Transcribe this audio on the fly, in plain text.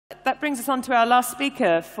that brings us on to our last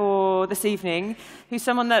speaker for this evening, who's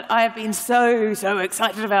someone that I have been so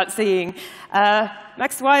excited about seeing.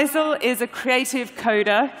 Max Weisel is a creative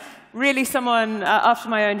coder, really someone after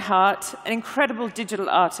my own heart, an incredible digital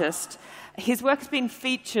artist. His work has been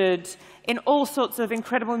featured in all sorts of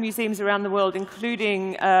incredible museums around the world,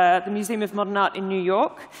 including the Museum of Modern Art in New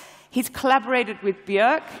York. He's collaborated with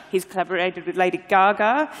Björk, he's collaborated with Lady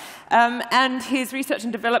Gaga, and his research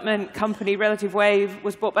and development company, Relative Wave,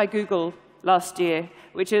 was bought by Google last year,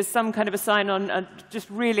 which is some kind of a sign on just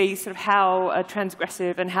really sort of how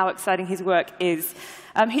transgressive and how exciting his work is.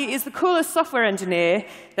 He is the coolest software engineer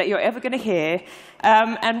that you're ever going to hear,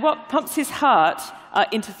 and what pumps his heart are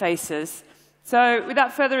interfaces. So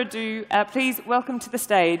without further ado, please welcome to the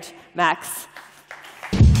stage, Max.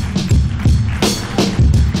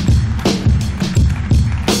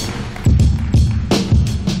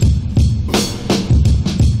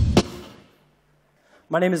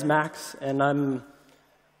 My name is Max, and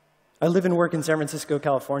I live and work in San Francisco,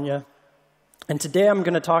 California. And today I'm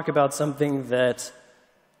going to talk about something that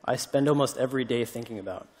I spend almost every day thinking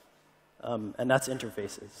about, and that's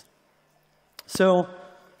interfaces. So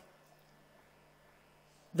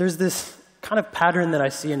there's this kind of pattern that I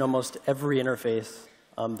see in almost every interface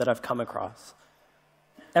that I've come across.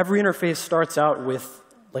 Every interface starts out with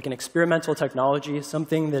like an experimental technology,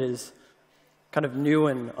 something that is kind of new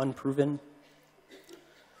and unproven.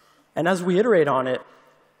 And as we iterate on it,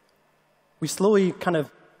 we slowly kind of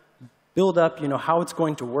build up, how it's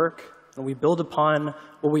going to work, and we build upon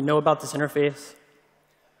what we know about this interface.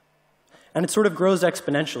 And it sort of grows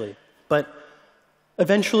exponentially, but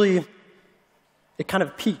eventually it kind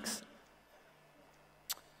of peaks.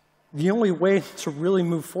 The only way to really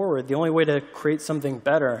move forward, the only way to create something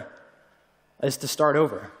better, is to start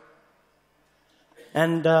over.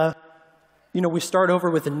 And we start over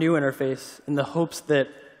with a new interface in the hopes that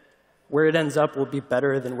where it ends up will be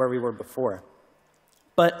better than where we were before.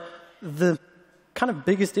 But the kind of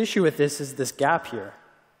biggest issue with this is this gap here.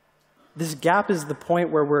 This gap is the point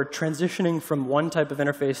where we're transitioning from one type of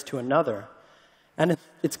interface to another. And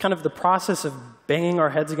it's kind of the process of banging our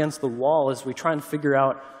heads against the wall as we try and figure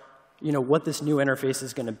out what this new interface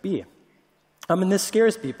is going to be. And this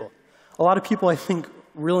scares people. A lot of people, I think,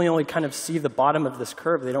 really only kind of see the bottom of this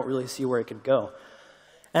curve. They don't really see where it could go.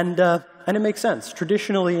 And it makes sense.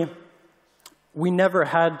 Traditionally, we never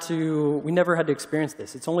had to experience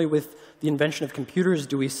this. It's only with the invention of computers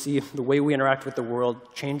do we see the way we interact with the world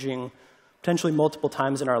changing potentially multiple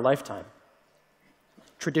times in our lifetime.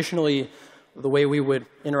 Traditionally, the way we would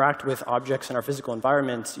interact with objects in our physical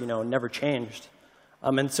environments, never changed.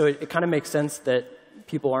 And so it kind of makes sense that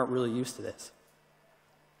people aren't really used to this.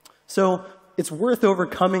 So it's worth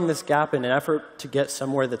overcoming this gap in an effort to get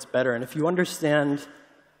somewhere that's better. And if you understand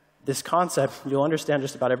this concept, you'll understand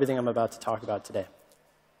just about everything I'm about to talk about today.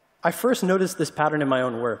 I first noticed this pattern in my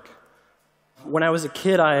own work. When I was a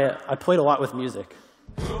kid, I played a lot with music.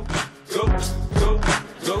 Go,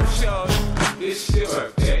 Charlie, it's your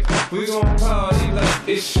birthday. We gon' party like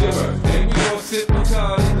it's your birthday. We gon' sip and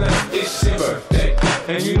party like it's your birthday.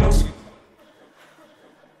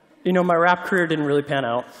 And my rap career didn't really pan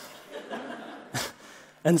out.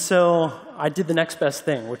 And so I did the next best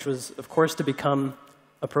thing, which was, of course, to become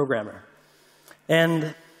a programmer.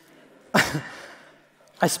 And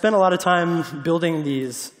I spent a lot of time building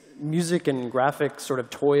these music and graphic sort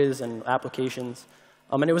of toys and applications.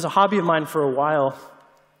 And it was a hobby of mine for a while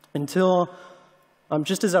until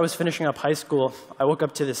just as I was finishing up high school, I woke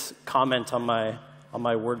up to this comment on my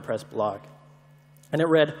WordPress blog. And it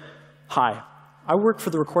read, "Hi, I work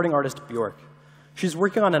for the recording artist Björk. She's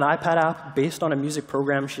working on an iPad app based on a music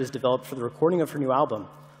program she has developed for the recording of her new album.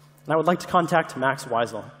 And I would like to contact Max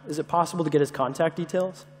Weisel. Is it possible to get his contact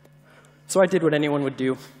details?" So I did what anyone would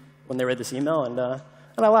do when they read this email, and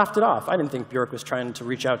I laughed it off. I didn't think Björk was trying to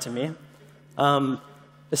reach out to me.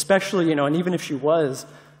 Especially, and even if she was,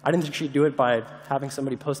 I didn't think she'd do it by having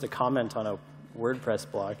somebody post a comment on a WordPress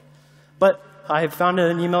blog. But I found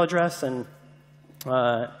an email address, and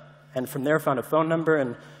from there found a phone number,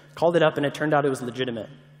 and called it up, and it turned out it was legitimate.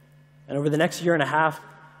 And over the next year and a half,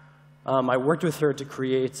 I worked with her to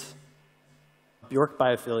create Björk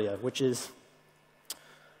Biophilia, which is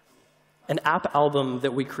an app album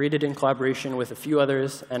that we created in collaboration with a few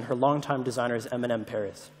others and her longtime designers, M&M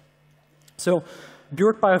Paris. So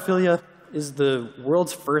Björk Biophilia is the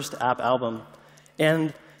world's first app album.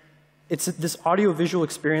 And it's this audio-visual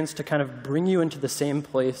experience to kind of bring you into the same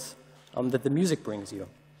place that the music brings you.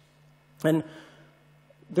 And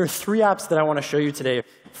there are 3 apps that I want to show you today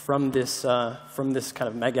from this kind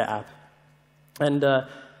of mega app.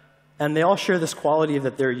 And they all share this quality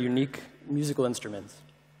that they're unique musical instruments.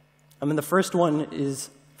 And the first one is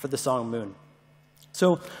for the song Moon.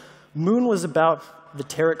 So Moon was about the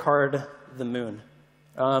tarot card, the Moon.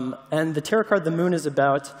 And the tarot card, the Moon, is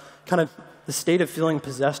about kind of the state of feeling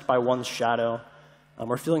possessed by one's shadow,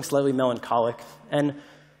 or feeling slightly melancholic. And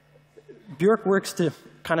Björk works to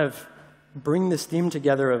kind of bring this theme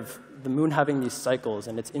together of the moon having these cycles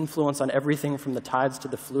and its influence on everything from the tides to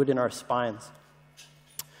the fluid in our spines.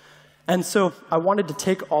 And so I wanted to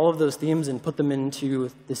take all of those themes and put them into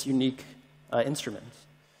this unique instrument.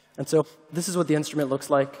 And so this is what the instrument looks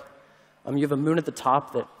like. You have a moon at the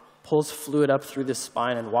top that pulls fluid up through this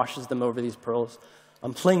spine and washes them over these pearls.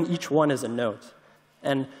 I'm playing each one as a note.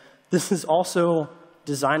 And this is also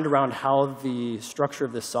designed around how the structure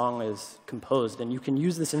of this song is composed. And you can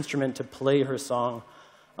use this instrument to play her song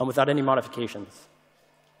without any modifications.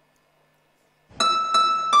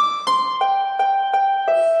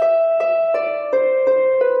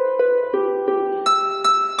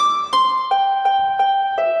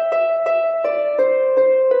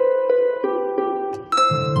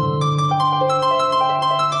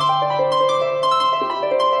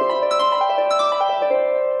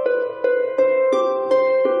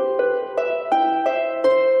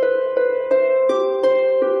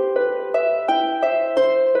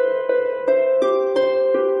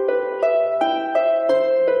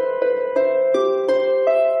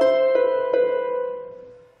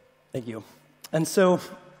 Thank you. And so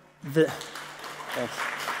the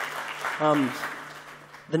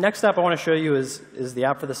next app I want to show you is the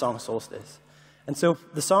app for the song Solstice. And so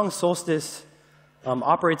the song Solstice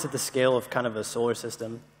operates at the scale of kind of a solar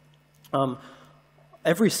system.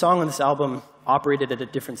 Every song on this album operated at a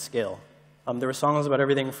different scale. There were songs about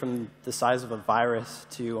everything from the size of a virus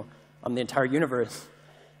to the entire universe.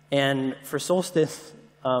 And for Solstice,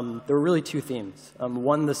 there were really two themes.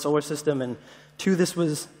 One, the solar system, and two, this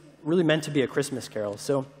was really meant to be a Christmas carol.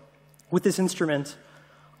 So with this instrument,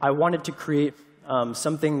 I wanted to create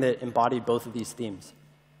something that embodied both of these themes.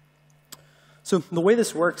 So the way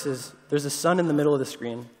this works is there's a sun in the middle of the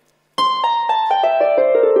screen.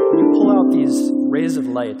 You pull out these rays of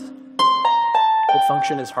light that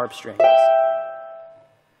function as harp strings.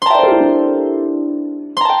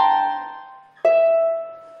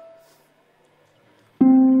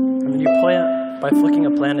 And then you play it by flicking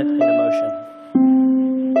a planet into motion.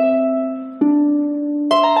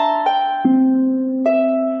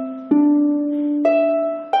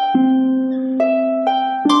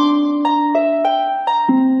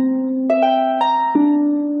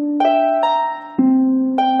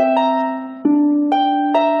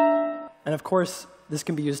 And of course, this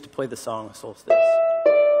can be used to play the song Solstice.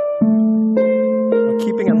 Now,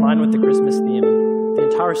 keeping in line with the Christmas theme, the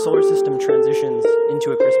entire solar system transitions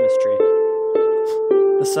into a Christmas tree.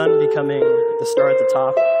 The sun becoming the star at the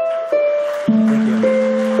top. Thank you.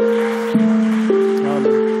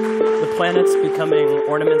 The planets becoming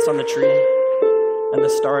ornaments on the tree, and the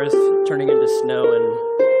stars turning into snow and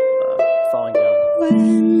falling down.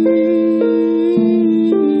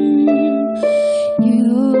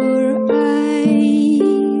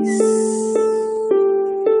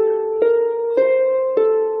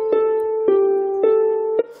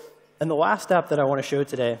 And the last app that I want to show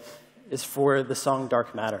today is for the song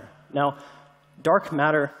Dark Matter. Now, Dark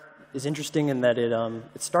Matter is interesting in that it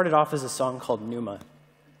started off as a song called Pneuma.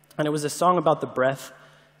 And it was a song about the breath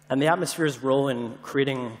and the atmosphere's role in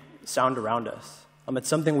creating sound around us. It's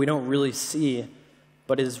something we don't really see,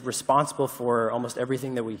 but is responsible for almost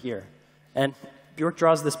everything that we hear. And Björk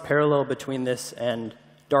draws this parallel between this and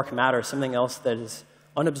dark matter, something else that is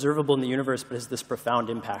unobservable in the universe but has this profound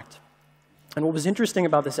impact. And what was interesting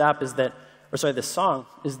about this app is that, this song,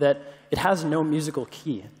 is that it has no musical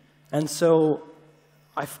key. And so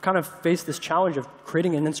I've kind of faced this challenge of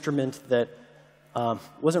creating an instrument that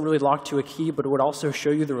wasn't really locked to a key, but it would also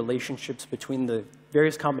show you the relationships between the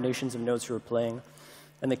various combinations of notes you were playing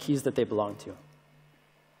and the keys that they belong to.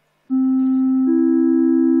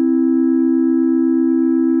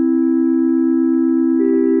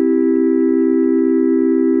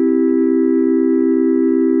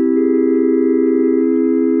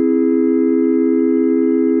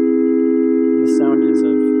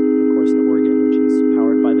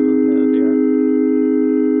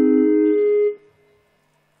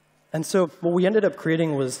 And so what we ended up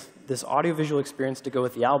creating was this audiovisual experience to go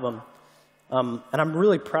with the album. And I'm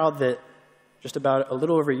really proud that just about a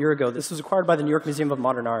little over a year ago, this was acquired by the New York Museum of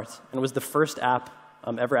Modern Art and was the first app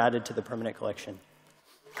ever added to the permanent collection.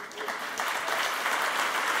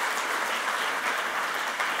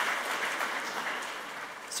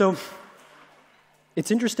 So it's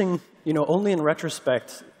interesting, only in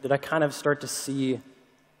retrospect did I kind of start to see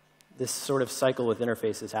this sort of cycle with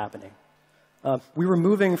interfaces happening. We were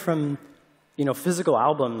moving from physical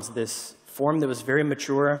albums, this form that was very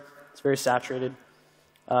mature, it's very saturated,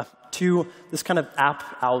 to this kind of app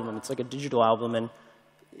album. It's like a digital album, and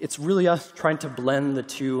it's really us trying to blend the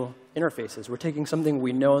two interfaces. We're taking something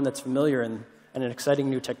we know and that's familiar and an exciting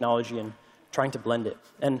new technology and trying to blend it.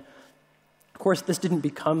 And of course, this didn't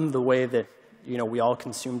become the way that we all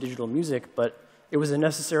consume digital music, but it was a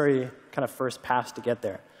necessary kind of first pass to get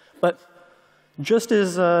there. But just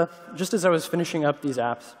as I was finishing up these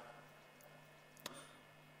apps,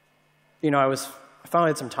 I finally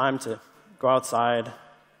had some time to go outside,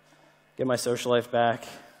 get my social life back,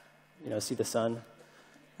 see the sun.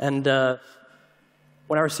 And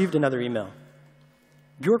when I received another email,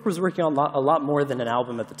 Bjork was working on a lot more than an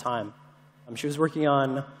album at the time. She was working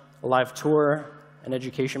on a live tour, an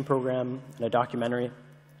education program, and a documentary.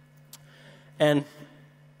 And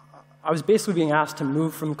I was basically being asked to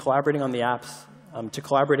move from collaborating on the apps to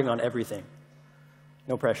collaborating on everything.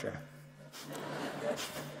 No pressure.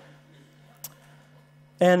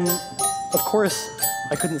 And of course,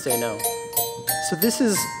 I couldn't say no. So this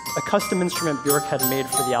is a custom instrument Bjork had made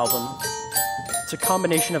for the album. It's a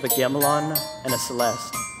combination of a gamelan and a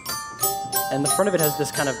celeste. And the front of it has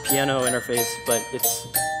this kind of piano interface, but it's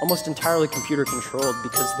almost entirely computer controlled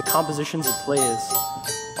because the compositions it plays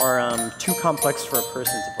are too complex for a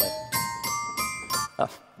person to play.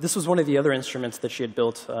 This was one of the other instruments that she had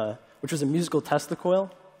built, which was a musical Tesla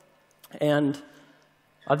coil. And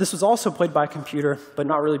this was also played by a computer, but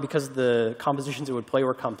not really because the compositions it would play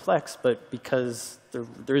were complex, but because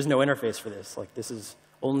there is no interface for this. Like, this is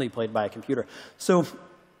only played by a computer. So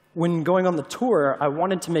when going on the tour, I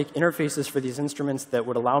wanted to make interfaces for these instruments that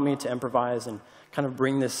would allow me to improvise and kind of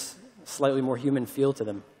bring this slightly more human feel to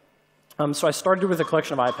them. So I started with a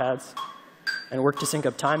collection of iPads and worked to sync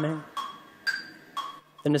up timing,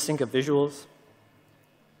 then to sync up visuals.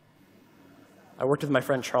 I worked with my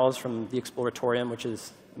friend Charles from the Exploratorium, which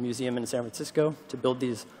is a museum in San Francisco, to build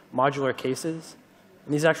these modular cases.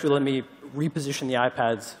 And these actually let me reposition the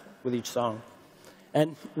iPads with each song.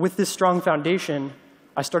 And with this strong foundation,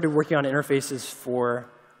 I started working on interfaces for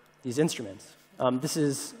these instruments. This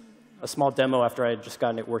is a small demo after I had just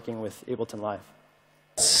gotten it working with Ableton Live.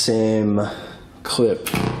 Same clip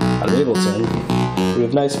out of Ableton. We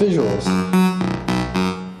have nice visuals.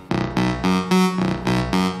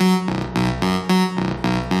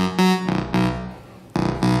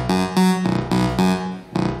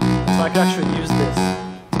 So I could actually use this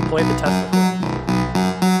to play the Tesla coil.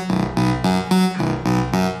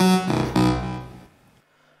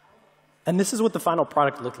 And this is what the final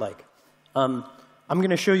product looked like. I'm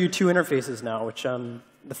going to show you two interfaces now, which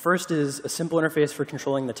the first is a simple interface for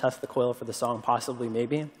controlling the Tesla coil for the song Possibly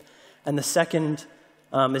Maybe. And the second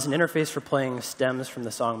is an interface for playing stems from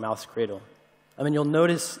the song Mouth's Cradle. You'll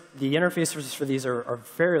notice the interfaces for these are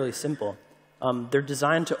fairly simple. They're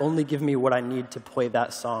designed to only give me what I need to play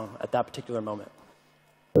that song at that particular moment.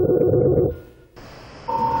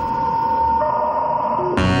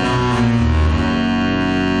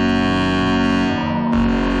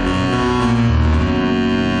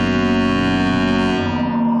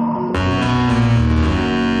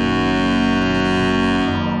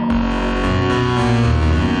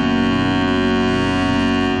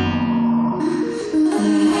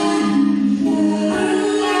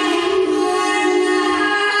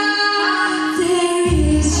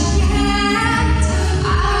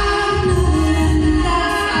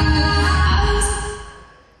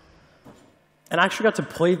 And I actually got to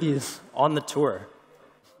play these on the tour.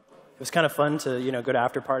 It was kind of fun to go to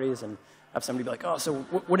after parties and have somebody be like, oh, so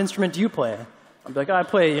what instrument do you play? I'd be like, oh, I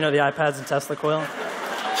play the iPads and Tesla coil.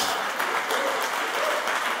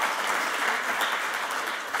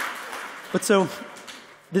 But so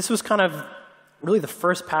this was kind of really the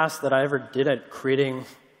first pass that I ever did at creating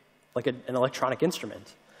like an electronic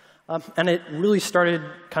instrument. And it really started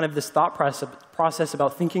kind of this thought process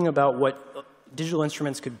about thinking about what digital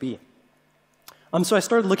instruments could be. So I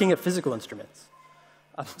started looking at physical instruments,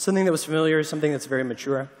 something that was familiar, something that's very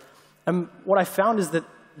mature. And what I found is that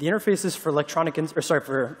the interfaces for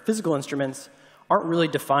for physical instruments aren't really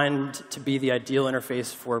defined to be the ideal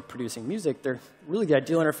interface for producing music. They're really the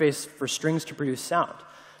ideal interface for strings to produce sound.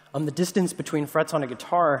 The distance between frets on a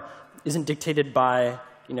guitar isn't dictated by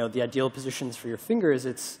the ideal positions for your fingers.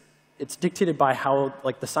 It's dictated by how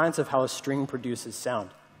the science of how a string produces sound.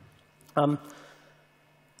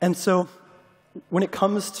 And so when it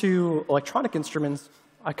comes to electronic instruments,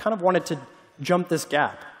 I kind of wanted to jump this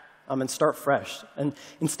gap and start fresh. And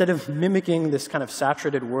instead of mimicking this kind of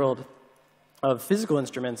saturated world of physical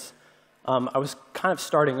instruments, I was kind of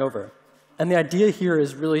starting over. And the idea here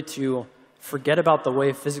is really to forget about the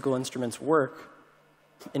way physical instruments work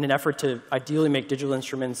in an effort to ideally make digital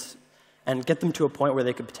instruments and get them to a point where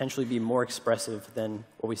they could potentially be more expressive than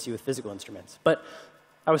what we see with physical instruments. But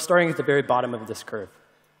I was starting at the very bottom of this curve.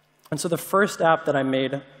 And so the first app that I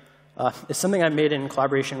made is something I made in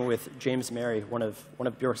collaboration with James Mary, one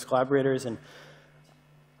of Bjork's collaborators. And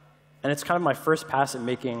it's kind of my first pass at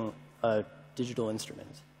making a digital instrument.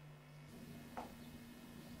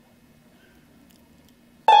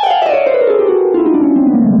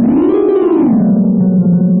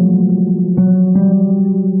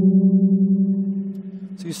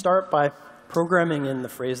 So you start by programming in the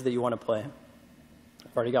phrase that you want to play.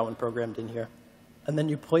 I've already got one programmed in here. And then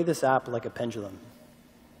you play this app like a pendulum.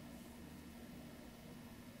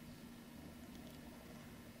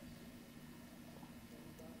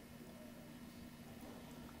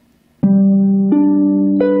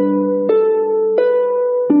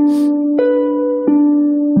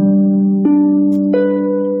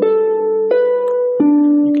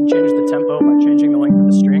 You can change the tempo by changing the length of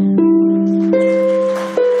the string.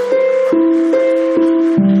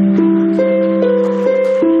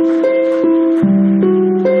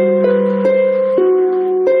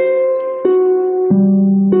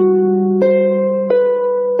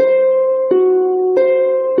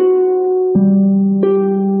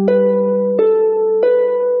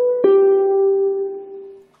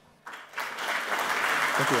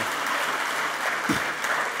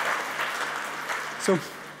 So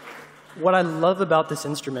what I love about this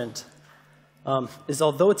instrument is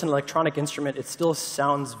although it's an electronic instrument, it still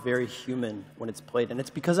sounds very human when it's played. And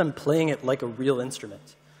it's because I'm playing it like a real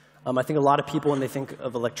instrument. I think a lot of people, when they think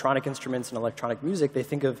of electronic instruments and electronic music, they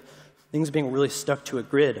think of things being really stuck to a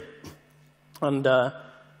grid. And I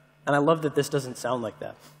love that this doesn't sound like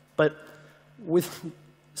that. But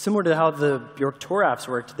similar to how the Bjork Tour apps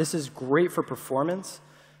worked, this is great for performance,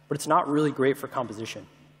 but it's not really great for composition.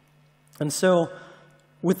 And so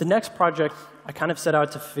with the next project, I kind of set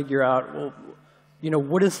out to figure out, well,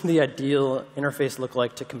 what does the ideal interface look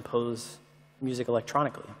like to compose music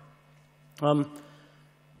electronically? And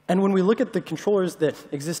when we look at the controllers that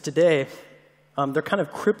exist today, they're kind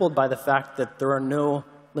of crippled by the fact that there are no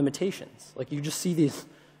limitations. Like, you just see these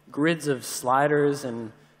grids of sliders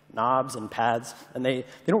and knobs and pads, and they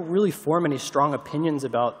don't really form any strong opinions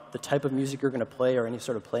about the type of music you're going to play or any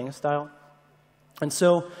sort of playing style. And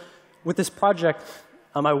so with this project,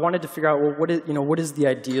 I wanted to figure out, well, what is the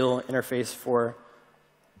ideal interface for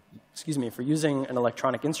using an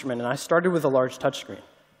electronic instrument? And I started with a large touchscreen.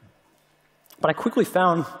 But I quickly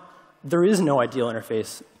found there is no ideal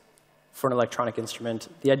interface for an electronic instrument.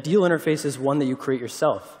 The ideal interface is one that you create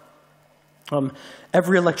yourself.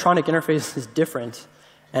 Every electronic interface is different,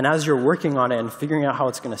 and as you're working on it and figuring out how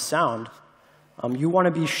it's going to sound, you want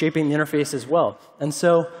to be shaping the interface as well. And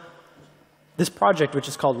so this project, which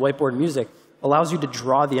is called Whiteboard Music, allows you to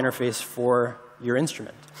draw the interface for your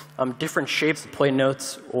instrument. Different shapes play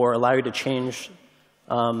notes or allow you to change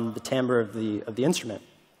the timbre of the instrument.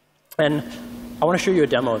 And I want to show you a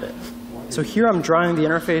demo of it. So here I'm drawing the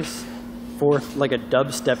interface for like a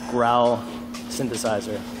dubstep growl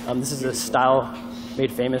synthesizer. This is a style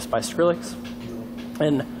made famous by Skrillex.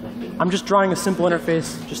 And I'm just drawing a simple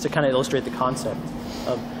interface just to kind of illustrate the concept.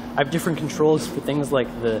 I have different controls for things like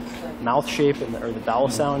the mouth shape or the vowel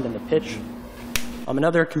sound and the pitch. And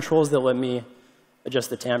other controls that let me adjust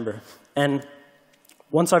the timbre. And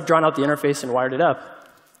once I've drawn out the interface and wired it up,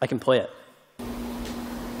 I can play it.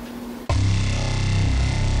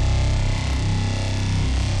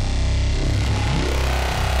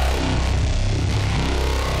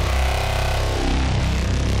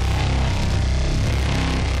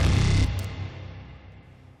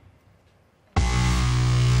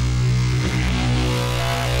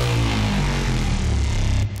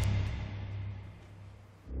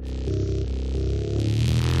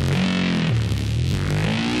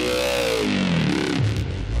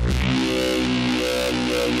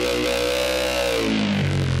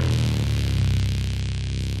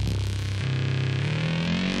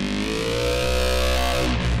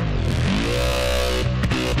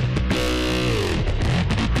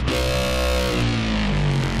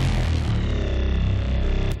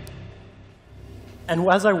 And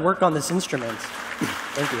as I work on this instrument,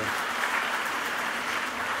 thank you.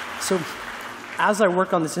 So as I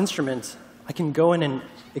work on this instrument, I can go in and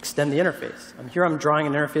extend the interface. Here I'm drawing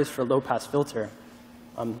an interface for a low-pass filter.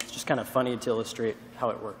 It's just kind of funny to illustrate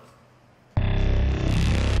how it works.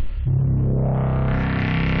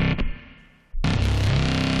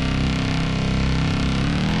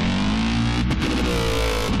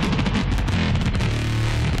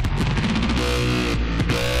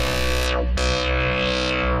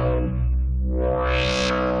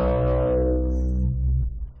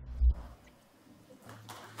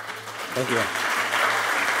 Thank you.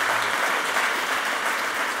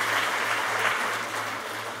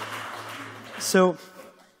 So,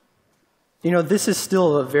 this is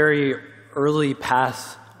still a very early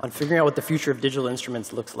pass on figuring out what the future of digital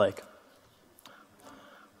instruments looks like.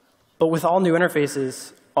 But with all new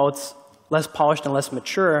interfaces, while it's less polished and less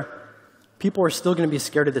mature, people are still going to be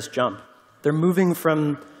scared of this jump. They're moving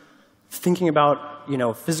from thinking about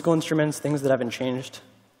physical instruments, things that haven't changed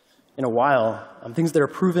in a while, things that are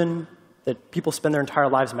proven, that people spend their entire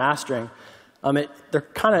lives mastering.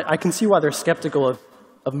 I can see why they're skeptical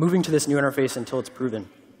of moving to this new interface until it's proven.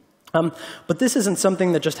 But this isn't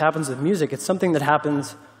something that just happens with music. It's something that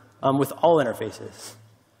happens with all interfaces.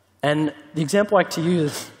 And the example I like to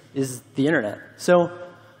use is the internet. So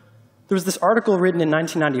there was this article written in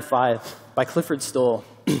 1995 by Clifford Stoll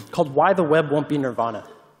called Why the Web Won't Be Nirvana.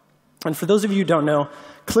 And for those of you who don't know,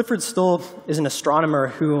 Clifford Stoll is an astronomer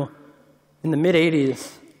who, in the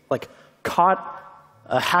mid-'80s, caught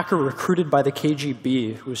a hacker recruited by the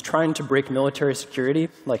KGB who was trying to break military security.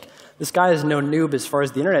 This guy is no noob as far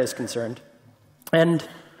as the internet is concerned. And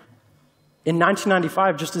in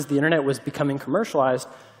 1995, just as the internet was becoming commercialized,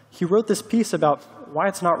 he wrote this piece about why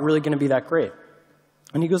it's not really going to be that great.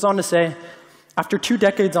 And he goes on to say, after 2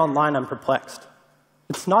 decades online, I'm perplexed.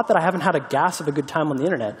 It's not that I haven't had a gas of a good time on the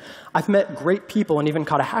internet. I've met great people and even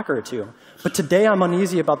caught a hacker or two. But today I'm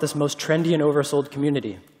uneasy about this most trendy and oversold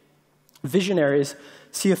community. Visionaries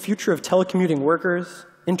see a future of telecommuting workers,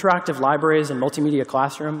 interactive libraries, and multimedia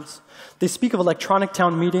classrooms. They speak of electronic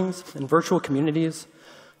town meetings and virtual communities.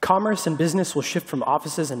 Commerce and business will shift from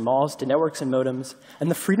offices and malls to networks and modems,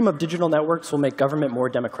 and the freedom of digital networks will make government more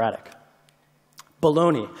democratic.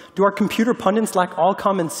 Baloney. Do our computer pundits lack all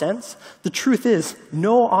common sense? The truth is,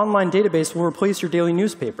 no online database will replace your daily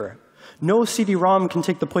newspaper. No CD-ROM can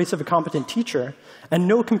take the place of a competent teacher, and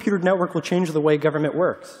no computer network will change the way government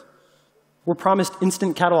works. We're promised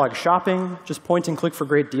instant catalog shopping, just point and click for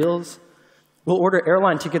great deals. We'll order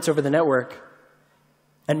airline tickets over the network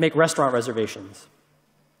and make restaurant reservations.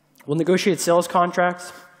 We'll negotiate sales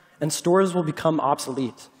contracts, and stores will become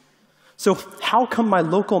obsolete. So how come my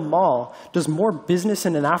local mall does more business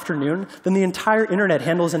in an afternoon than the entire internet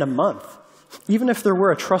handles in a month? Even if there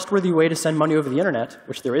were a trustworthy way to send money over the internet,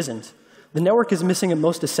 which there isn't, the network is missing a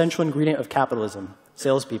most essential ingredient of capitalism: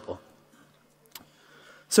 salespeople.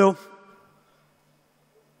 So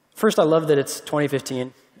first, I love that it's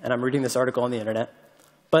 2015, and I'm reading this article on the internet.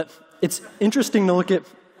 But it's interesting to look at,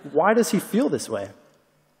 why does he feel this way?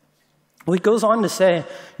 Well, he goes on to say,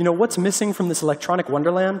 what's missing from this electronic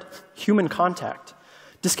wonderland? Human contact.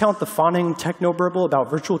 Discount the fawning techno-burble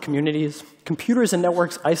about virtual communities. Computers and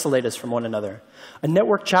networks isolate us from one another. A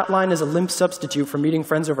network chat line is a limp substitute for meeting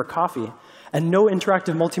friends over coffee, and no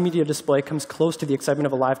interactive multimedia display comes close to the excitement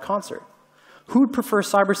of a live concert. Who would prefer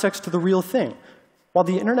cybersex to the real thing? While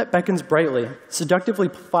the internet beckons brightly, seductively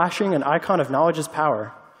flashing an icon of knowledge's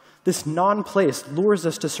power, this non-place lures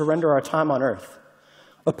us to surrender our time on Earth.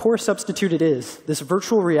 A poor substitute it is, this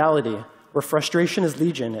virtual reality where frustration is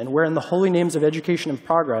legion and where in the holy names of education and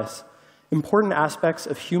progress, important aspects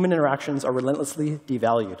of human interactions are relentlessly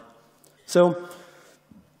devalued. So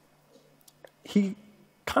he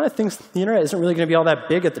kind of thinks the internet isn't really going to be all that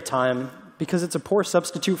big at the time because it's a poor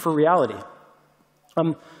substitute for reality.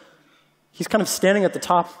 He's kind of standing at the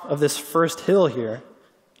top of this first hill here,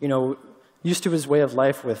 used to his way of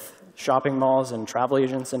life with shopping malls and travel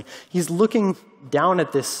agents, and he's looking down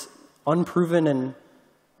at this unproven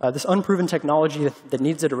technology that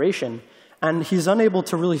needs iteration, and he's unable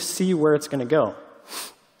to really see where it's going to go.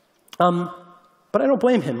 But I don't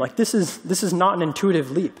blame him. This is not an intuitive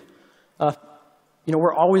leap.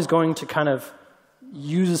 We're always going to kind of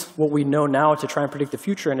use what we know now to try and predict the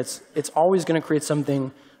future, and it's always going to create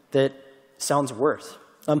something that sounds worse.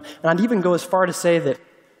 And I'd even go as far to say that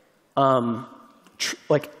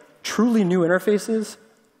truly new interfaces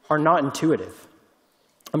are not intuitive.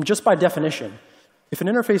 Just by definition, if an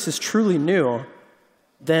interface is truly new,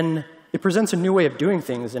 then it presents a new way of doing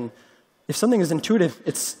things. And if something is intuitive,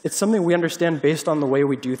 it's something we understand based on the way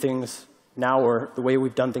we do things now or the way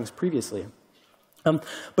we've done things previously.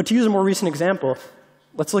 But to use a more recent example,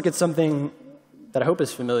 let's look at something that I hope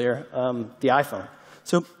is familiar, the iPhone.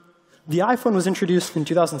 So the iPhone was introduced in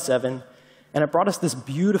 2007, and it brought us this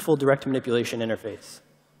beautiful direct manipulation interface.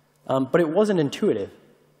 But it wasn't intuitive.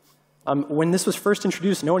 When this was first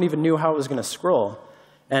introduced, no one even knew how it was going to scroll.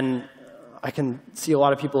 And I can see a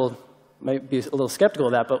lot of people might be a little skeptical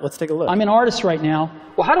of that, but let's take a look. I'm an artist right now.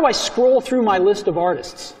 Well, how do I scroll through my list of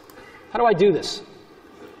artists? How do I do this?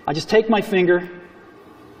 I just take my finger,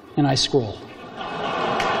 and I scroll.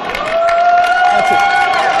 That's it.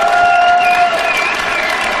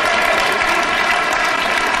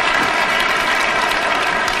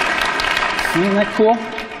 Isn't that cool?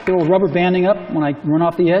 The little rubber banding up when I run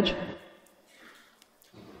off the edge.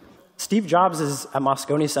 Steve Jobs is at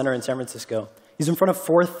Moscone Center in San Francisco. He's in front of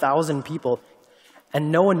 4,000 people, and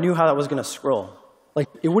no one knew how that was going to scroll. Like,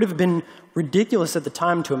 it would have been ridiculous at the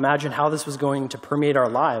time to imagine how this was going to permeate our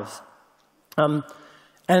lives.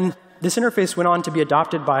 And this interface went on to be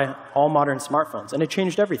adopted by all modern smartphones, and it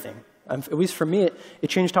changed everything. At least for me, it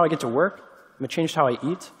changed how I get to work, it changed how I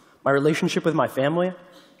eat, my relationship with my family.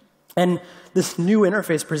 And this new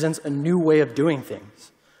interface presents a new way of doing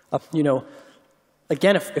things.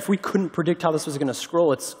 Again, if we couldn't predict how this was going to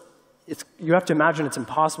scroll, you have to imagine it's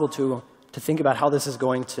impossible to think about how this is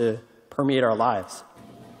going to permeate our lives.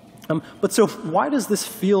 But so why does this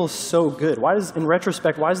feel so good? In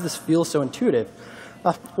retrospect, why does this feel so intuitive?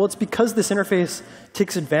 Well, it's because this interface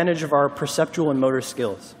takes advantage of our perceptual and motor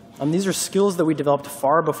skills. These are skills that we developed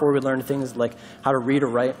far before we learned things like how to read or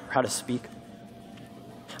write, or how to speak.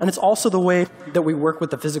 And it's also the way that we work with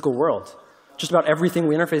the physical world. Just about everything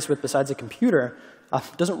we interface with besides a computer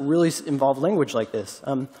doesn't really involve language like this.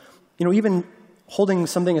 Even holding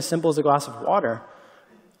something as simple as a glass of water,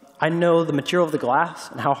 I know the material of the glass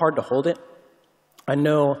and how hard to hold it. I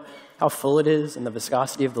know how full it is and the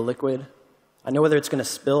viscosity of the liquid. I know whether it's going to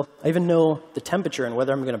spill. I even know the temperature and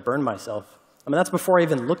whether I'm going to burn myself. That's before I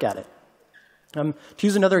even look at it. To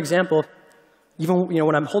use another example, even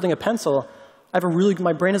when I'm holding a pencil,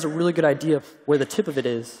 my brain has a really good idea of where the tip of it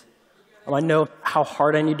is. I know how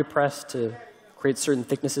hard I need to press to create certain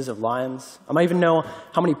thicknesses of lines. I even know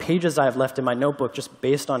how many pages I have left in my notebook just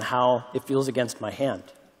based on how it feels against my hand.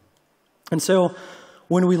 And so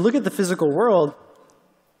when we look at the physical world,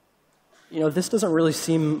 this doesn't really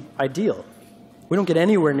seem ideal. We don't get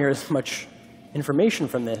anywhere near as much information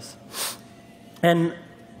from this. And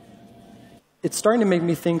it's starting to make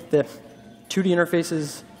me think that 2D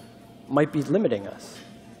interfaces might be limiting us.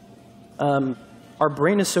 Our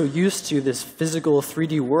brain is so used to this physical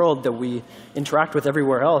 3D world that we interact with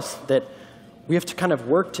everywhere else that we have to kind of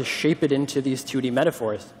work to shape it into these 2D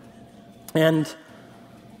metaphors. And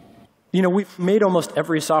we've made almost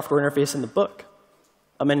every software interface in the book.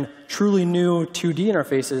 Truly new 2D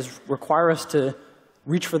interfaces require us to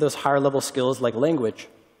reach for those higher level skills like language.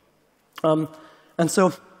 And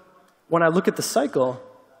so when I look at the cycle,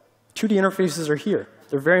 2D interfaces are here.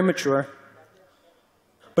 They're very mature.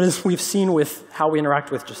 But as we've seen with how we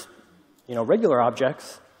interact with just regular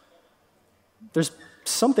objects, there's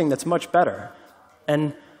something that's much better.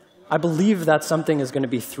 And I believe that something is going to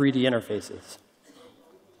be 3D interfaces.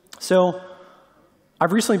 So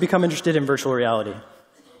I've recently become interested in virtual reality.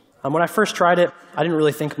 When I first tried it, I didn't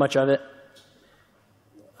really think much of it.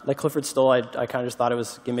 Like Clifford Stoll, I kind of just thought it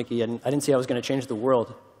was gimmicky, and I didn't see how it was going to change the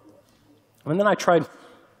world. And then I tried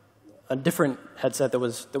a different headset that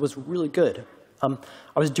was really good. I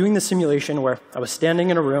was doing the simulation where I was standing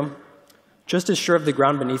in a room, just as sure of the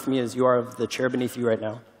ground beneath me as you are of the chair beneath you right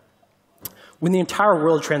now, when the entire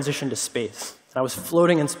world transitioned to space. And I was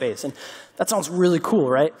floating in space. And that sounds really cool,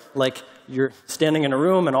 right? Like you're standing in a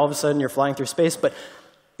room, and all of a sudden you're flying through space. But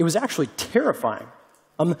it was actually terrifying.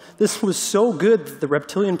 This was so good that the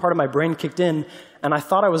reptilian part of my brain kicked in, and I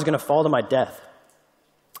thought I was going to fall to my death.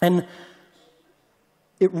 And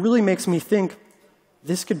it really makes me think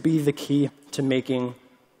this could be the key to making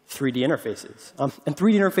 3D interfaces. And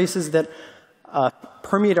 3D interfaces that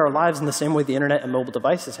permeate our lives in the same way the internet and mobile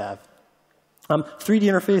devices have. 3D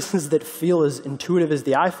interfaces that feel as intuitive as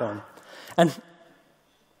the iPhone. And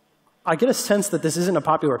I get a sense that this isn't a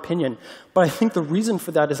popular opinion, but I think the reason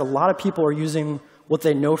for that is a lot of people are using what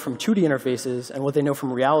they know from 2D interfaces and what they know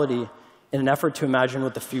from reality in an effort to imagine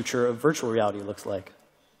what the future of virtual reality looks like.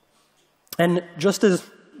 And just as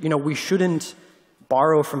we shouldn't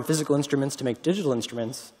borrow from physical instruments to make digital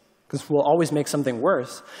instruments, because we'll always make something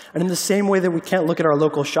worse, and in the same way that we can't look at our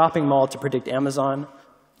local shopping mall to predict Amazon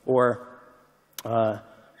or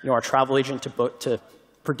our travel agent to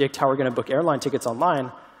predict how we're going to book airline tickets online,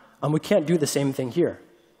 we can't do the same thing here.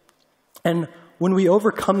 And when we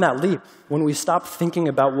overcome that leap, when we stop thinking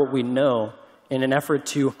about what we know in an effort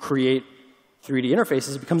to create 3D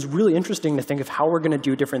interfaces, it becomes really interesting to think of how we're going to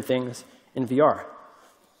do different things in VR.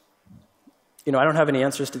 I don't have any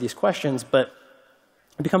answers to these questions, but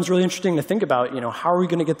it becomes really interesting to think about, how are we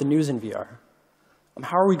going to get the news in VR?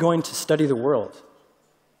 How are we going to study the world?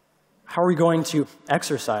 How are we going to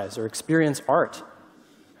exercise or experience art?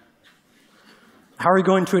 How are we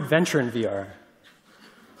going to adventure in VR?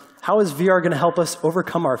 How is VR going to help us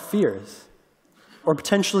overcome our fears? Or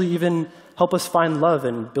potentially even help us find love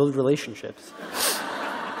and build relationships?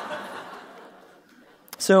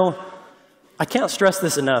 So I can't stress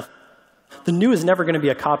this enough. The new is never going to be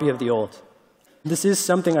a copy of the old. This is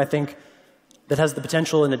something I think that has the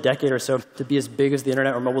potential in a decade or so to be as big as the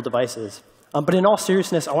internet or mobile devices. But in all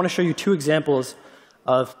seriousness, I want to show you two examples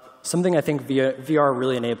of something I think VR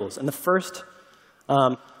really enables. And the first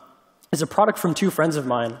is a product from two friends of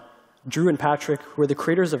mine, Drew and Patrick, who are the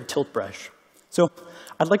creators of Tilt Brush. So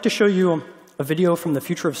I'd like to show you a video from the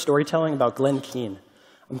future of storytelling about Glenn Keane.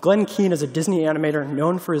 Glenn Keane is a Disney animator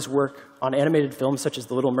known for his work on animated films such as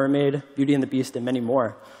The Little Mermaid, Beauty and the Beast, and many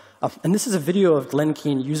more. And this is a video of Glenn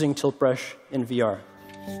Keane using Tilt Brush in VR.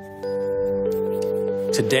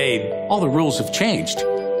 Today, all the rules have changed.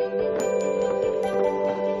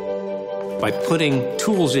 By putting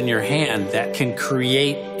tools in your hand that can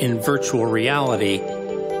create in virtual reality,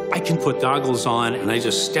 I can put goggles on and I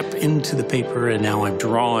just step into the paper and now I'm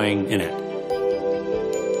drawing in it.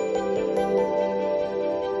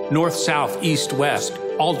 North, south, east, west,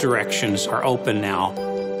 all directions are open now.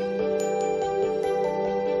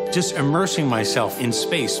 Just immersing myself in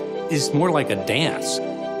space is more like a dance.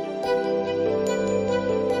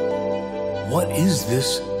 What is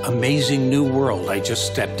this amazing new world I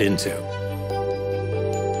just stepped into?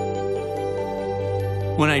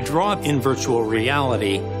 When I draw in virtual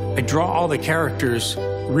reality, I draw all the characters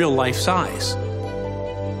real life size.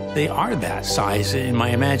 They are that size in my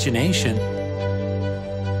imagination.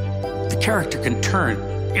 The character can turn.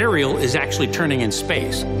 Ariel is actually turning in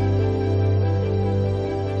space.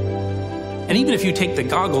 And even if you take the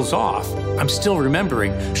goggles off, I'm still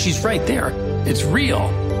remembering she's right there. It's real.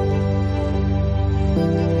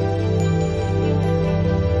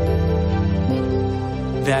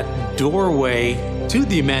 That doorway to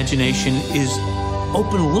the imagination is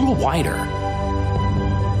open a little wider.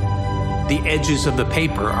 The edges of the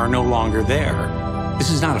paper are no longer there. This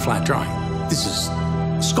is not a flat drawing. This is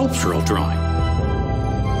sculptural drawing.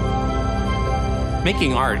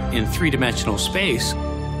 Making art in three-dimensional space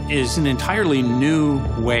is an entirely new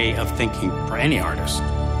way of thinking for any artist.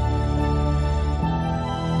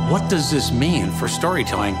 What does this mean for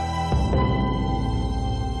storytelling?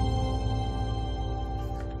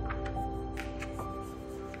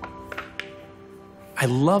 I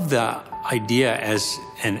love the idea as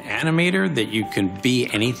an animator that you can be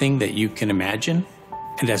anything that you can imagine.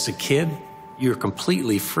 And as a kid, you're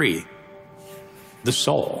completely free. The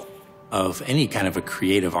soul of any kind of a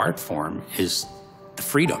creative art form is the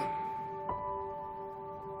freedom.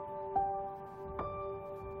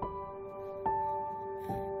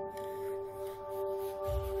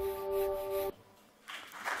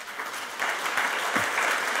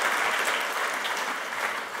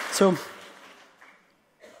 So,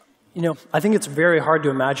 I think it's very hard to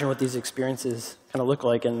imagine what these experiences kind of look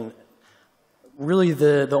like. And really,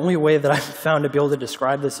 the only way that I've found to be able to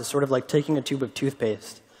describe this is sort of like taking a tube of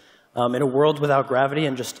toothpaste in a world without gravity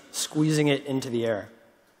and just squeezing it into the air.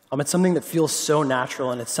 It's something that feels so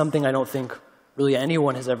natural, and it's something I don't think really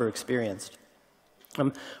anyone has ever experienced.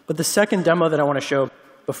 But the second demo that I want to show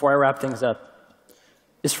before I wrap things up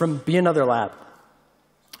is from Be Another Lab.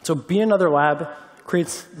 So Be Another Lab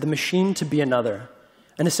creates the machine to be another.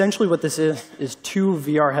 And essentially what this is two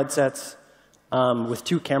VR headsets with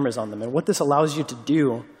two cameras on them. And what this allows you to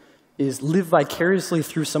do is live vicariously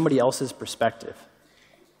through somebody else's perspective.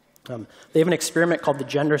 They have an experiment called the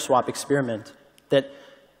gender swap experiment that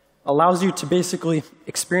allows you to basically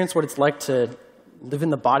experience what it's like to live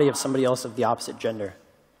in the body of somebody else of the opposite gender.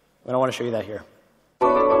 And I want to show you that here.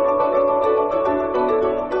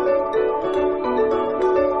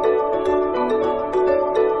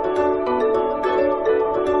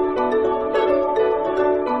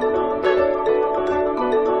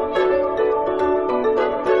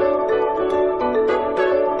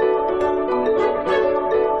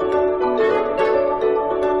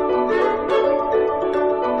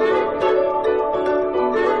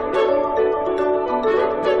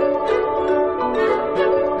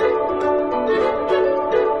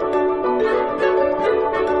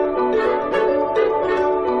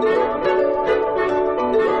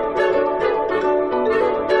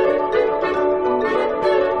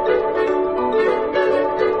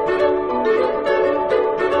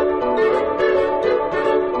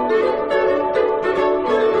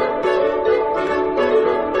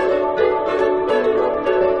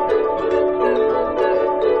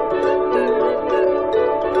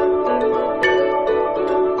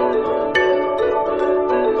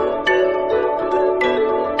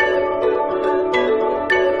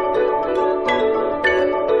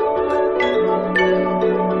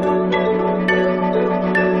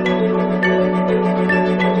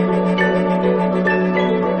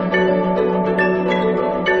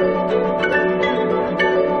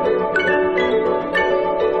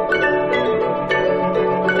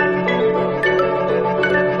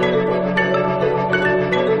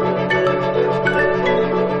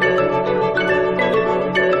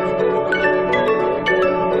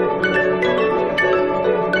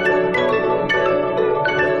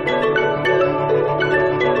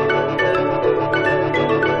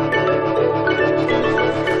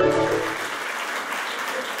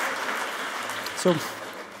 So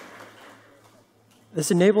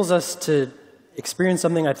this enables us to experience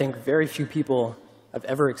something I think very few people have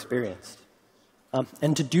ever experienced,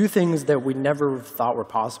 and to do things that we never thought were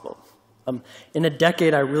possible. In a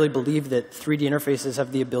decade, I really believe that 3D interfaces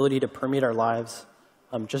have the ability to permeate our lives,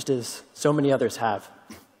 just as so many others have.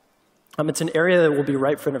 It's an area that will be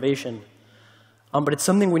ripe for innovation, but it's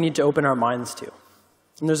something we need to open our minds to.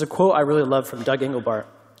 And there's a quote I really love from Doug Engelbart,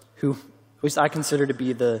 who at least I consider to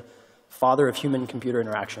be the father of human-computer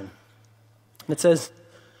interaction. And it says,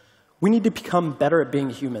 "We need to become better at being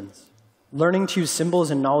humans. Learning to use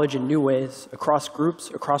symbols and knowledge in new ways, across groups,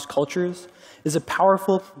 across cultures, is a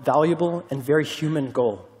powerful, valuable, and very human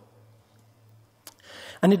goal.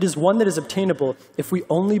 And it is one that is obtainable if we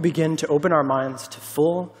only begin to open our minds to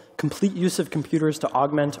full, complete use of computers to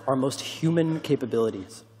augment our most human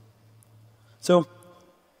capabilities." So,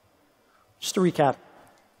 just to recap,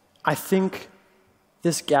 I think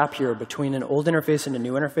this gap here between an old interface and a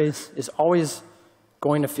new interface is always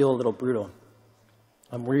going to feel a little brutal.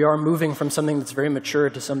 We are moving from something that's very mature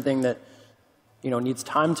to something that needs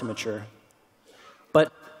time to mature.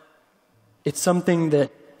 But it's something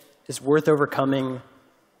that is worth overcoming,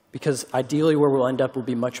 because ideally where we'll end up will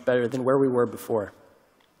be much better than where we were before.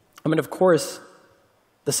 Of course,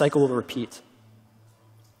 the cycle will repeat.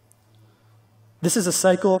 This is a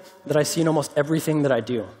cycle that I see in almost everything that I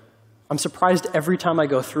do. I'm surprised every time I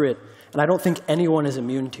go through it, and I don't think anyone is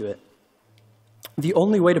immune to it. The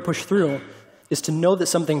only way to push through is to know that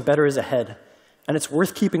something better is ahead, and it's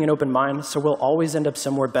worth keeping an open mind, so we'll always end up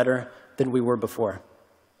somewhere better than we were before.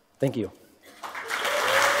 Thank you.